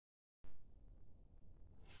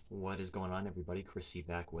What is going on, everybody? Chrissy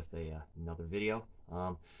back with another video.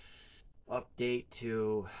 Update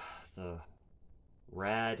to the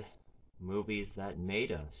rad movies that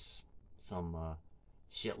made us. Some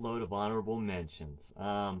shitload of honorable mentions.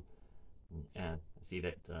 And I see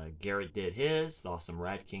that Garrett did his, Awesome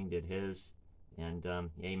Rad King did his, and yeah,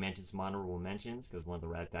 he mentioned some honorable mentions because one of the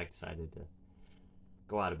Rad Pack decided to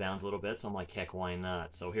go out of bounds a little bit. So I'm like, heck, why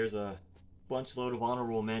not? So here's a bunch load of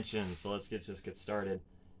honorable mentions. So let's just get started.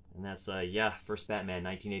 And that's yeah, first Batman,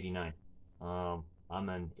 1989. I'm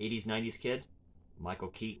an 80s, 90s kid. Michael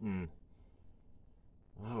Keaton.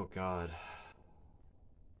 Oh God.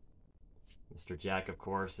 Mr. Jack, of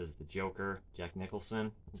course, is the Joker. Jack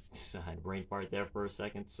Nicholson. I had a brain fart there for a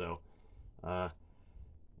second. So, uh,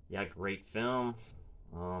 yeah, great film.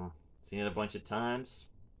 Seen it a bunch of times.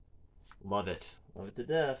 Love it. Love it to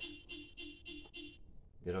death.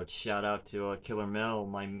 Good old shout out to Killer Mel,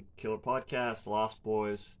 my killer podcast, Lost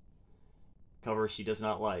Boys. Cover she does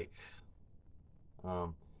not like.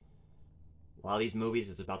 Um, a lot of these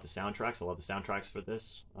movies, it's about the soundtracks. I love the soundtracks for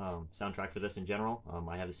this. Soundtrack for this in general.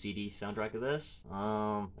 I have a CD soundtrack of this.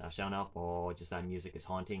 Shout out for just that music is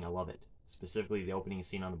haunting. I love it. Specifically, the opening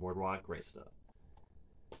scene on the boardwalk. Great stuff.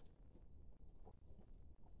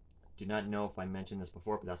 Do not know if I mentioned this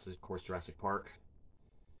before, but that's of course Jurassic Park.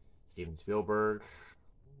 Steven Spielberg.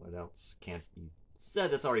 What else can't be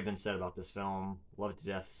said that's already been said about this film? Love it to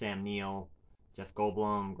death. Sam Neill, Jeff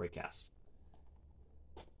Goldblum. Great cast.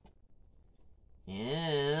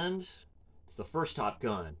 And it's the first Top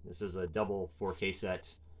Gun. This is a double 4K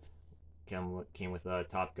set. Came with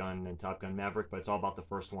Top Gun and Top Gun Maverick, but it's all about the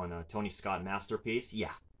first one. Tony Scott masterpiece.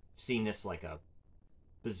 Yeah, seen this like a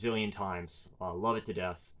bazillion times. Love it to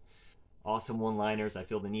death. Awesome one-liners. I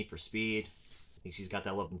feel the need for speed. I think she's got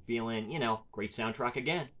that love and feeling. You know, great soundtrack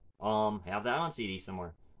again. Have that on CD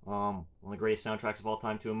somewhere. One of the greatest soundtracks of all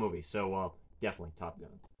time to a movie. So definitely Top Gun.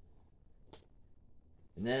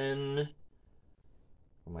 And then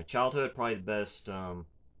from my childhood, probably the best, one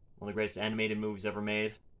of the greatest animated movies ever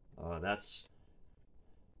made. That's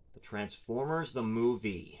the Transformers the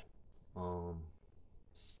movie. Um,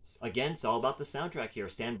 Again, it's all about the soundtrack here.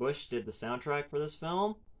 Stan Bush did the soundtrack for this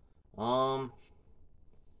film. Um,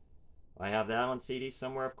 I have that on CD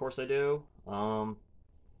somewhere. Of course I do.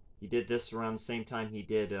 He did this around the same time he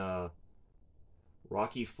did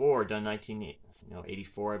Rocky 4, done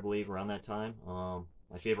 1984, I believe, around that time.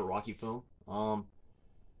 My favorite Rocky film.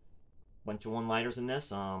 Bunch of one-liners in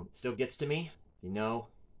this. Still gets to me. You know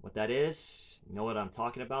what that is? You know what I'm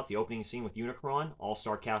talking about? The opening scene with Unicron.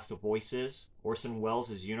 All-star cast of voices. Orson Welles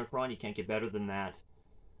is Unicron. You can't get better than that.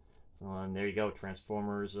 So, and there you go.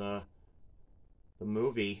 Transformers, the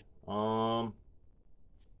movie.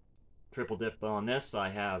 Triple dip on this. I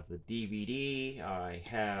have the DVD. I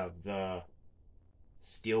have the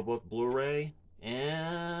Steelbook Blu-ray.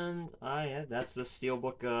 And that's the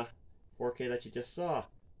Steelbook 4K that you just saw.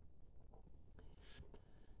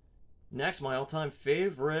 Next, my all-time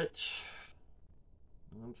favorite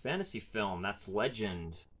fantasy film. That's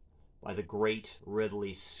Legend by the great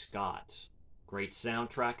Ridley Scott. Great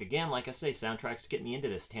soundtrack. Again, like I say, soundtracks get me into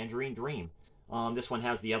this. Tangerine Dream. This one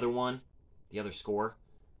has the other score.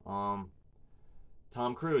 Tom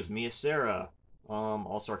Cruise, Mia Sara,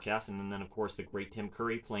 all-star cast, and then of course the great Tim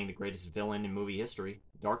Curry playing the greatest villain in movie history,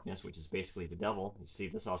 Darkness, which is basically the devil. You see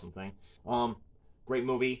this awesome thing. Great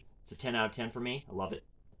movie. It's a 10 out of 10 for me. I love it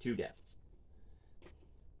to death.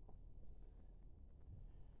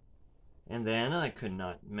 And then I could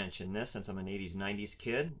not mention this since I'm an 80s, 90s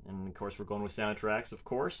kid. And of course, we're going with soundtracks, of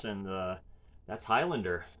course. And that's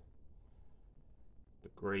Highlander. The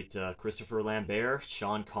great Christopher Lambert,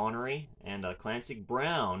 Sean Connery, and Clancy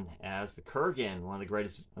Brown as the Kurgan, one of the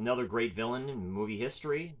greatest, another great villain in movie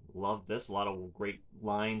history. Loved this. A lot of great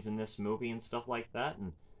lines in this movie and stuff like that.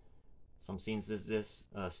 And some scenes this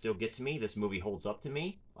still get to me. This movie holds up to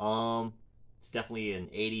me. It's definitely an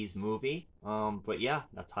 80s movie. But yeah,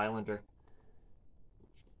 that's Highlander.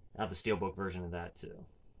 I have the steelbook version of that too.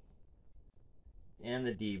 And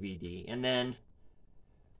the DVD. And then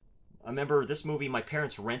I remember this movie, my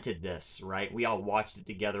parents rented this, right? We all watched it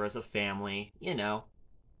together as a family, you know.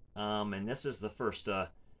 And this is the first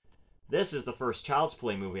Child's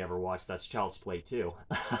Play movie I ever watched. That's Child's Play 2.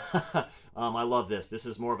 I love this. This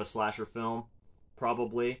is more of a slasher film,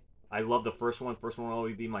 probably. I love the first one. First one will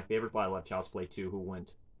always be my favorite, but I love Child's Play 2. Who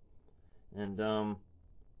wouldn't? And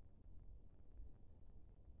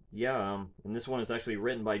yeah, and this one is actually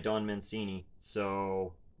written by Don Mancini,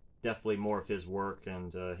 so definitely more of his work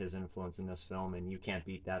and his influence in this film, and you can't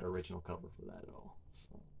beat that original cover for that at all.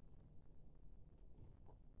 So.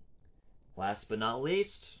 Last but not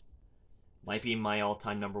least, Might be my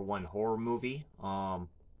all-time #1 horror movie.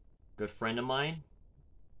 Good friend of mine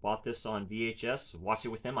bought this on VHS. Watched it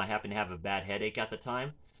with him. I happened to have a bad headache at the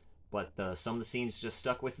time, but some of the scenes just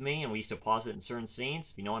stuck with me, and we used to pause it in certain scenes.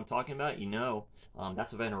 If you know what I'm talking about, you know.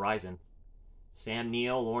 That's Event Horizon. Sam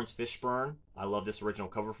Neill, Lawrence Fishburne. I love this original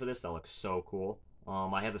cover for this. That looks so cool.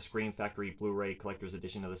 I have the Scream Factory Blu-ray collector's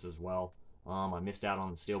edition of this as well. I missed out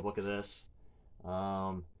on the steelbook of this.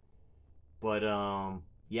 Um, but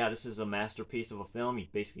yeah, this is a masterpiece of a film. You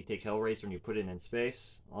basically take Hellraiser and you put it in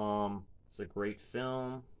space. It's a great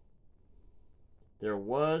film. There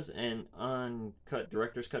was an uncut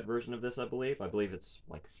director's cut version of this, I believe. I believe it's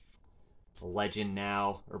like a legend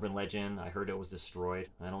now, urban legend. I heard it was destroyed.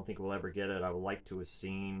 I don't think we'll ever get it. I would like to have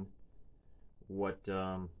seen what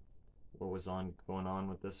was on going on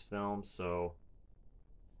with this film. So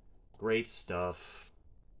great stuff,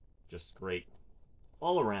 just great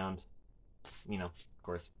all around. Of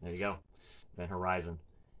course, there you go, Event Horizon.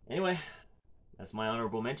 Anyway, that's my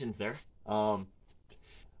honorable mentions there. Um,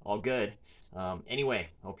 all good. Anyway,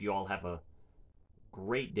 hope you all have a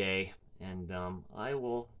great day, and I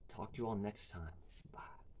will talk to you all next time.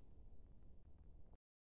 Bye.